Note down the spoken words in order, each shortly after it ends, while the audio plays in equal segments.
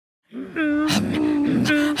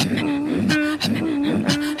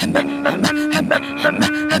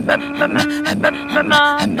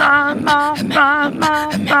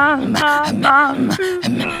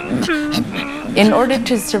In order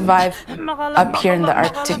to survive up here in the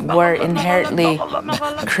Arctic, we're inherently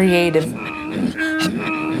creative.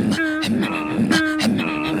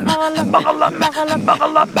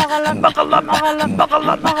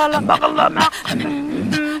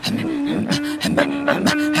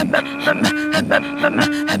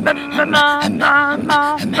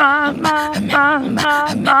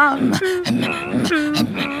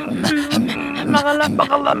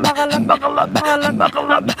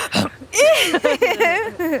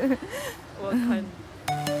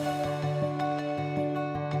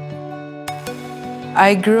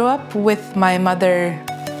 I grew up with my mother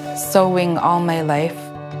sewing all my life.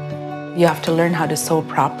 You have to learn how to sew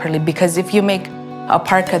properly, because if you make a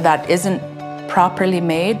parka that isn't properly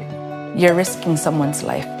made, you're risking someone's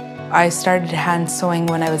life. I started hand sewing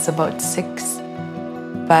when I was about 6,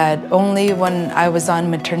 but only when I was on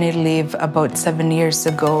maternity leave about 7 years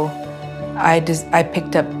ago, I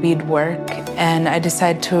picked up beadwork, and I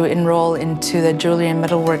decided to enroll into the jewelry and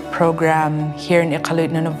metalwork program here in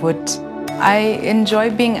Iqaluit, Nunavut. I enjoy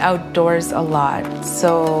being outdoors a lot,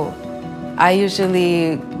 so I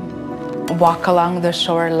usually walk along the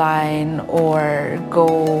shoreline or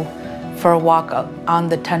go for a walk on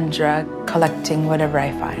the tundra, collecting whatever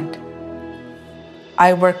I find.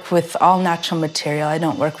 I work with all natural material. I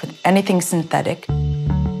don't work with anything synthetic.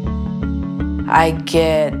 I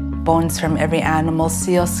get bones from every animal,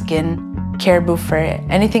 seal skin, caribou fur,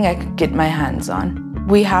 anything I could get my hands on.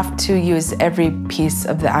 We have to use every piece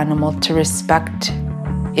of the animal to respect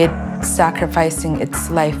it, sacrificing its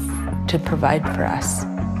life to provide for us.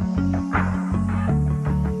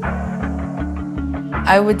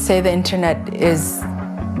 I would say the internet is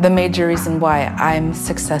the major reason why I'm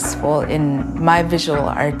successful in my visual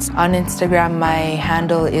arts. On Instagram, my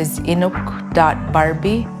handle is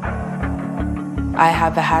inuk.barbie. I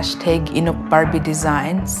have a hashtag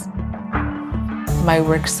InukBarbieDesigns. My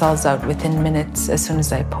work sells out within minutes as soon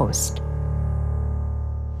as I post.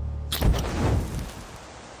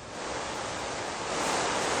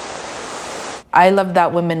 I love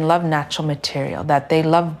that women love natural material, that they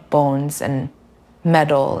love bones and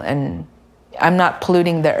metal, and I'm not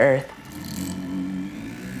polluting the earth.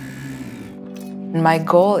 My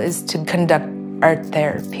goal is to conduct art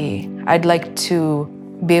therapy. I'd like to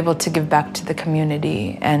be able to give back to the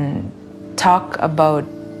community and talk about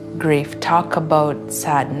grief, talk about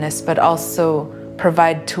sadness, but also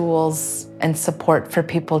provide tools and support for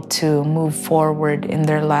people to move forward in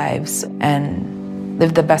their lives and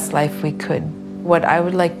live the best life we could. What I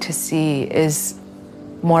would like to see is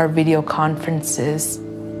more video conferences,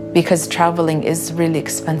 because traveling is really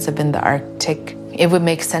expensive in the Arctic. It would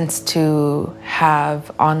make sense to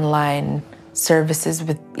have online services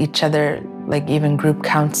with each other, like even group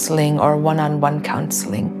counseling or one-on-one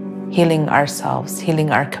counseling, healing ourselves,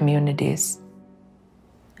 healing our communities.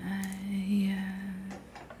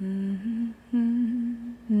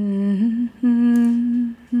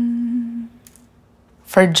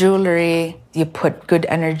 For jewelry, you put good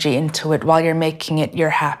energy into it. While you're making it, you're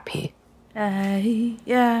happy.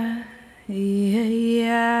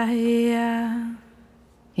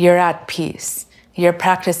 You're at peace. You're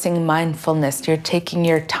practicing mindfulness. You're taking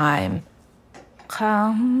your time.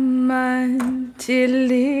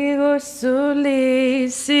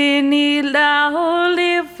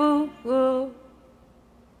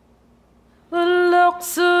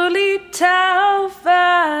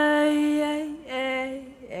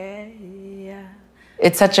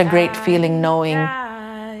 It's such a great feeling knowing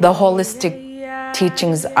the holistic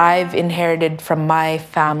teachings I've inherited from my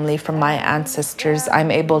family, from my ancestors. I'm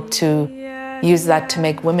able to use that to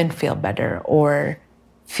make women feel better or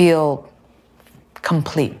feel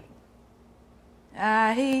complete.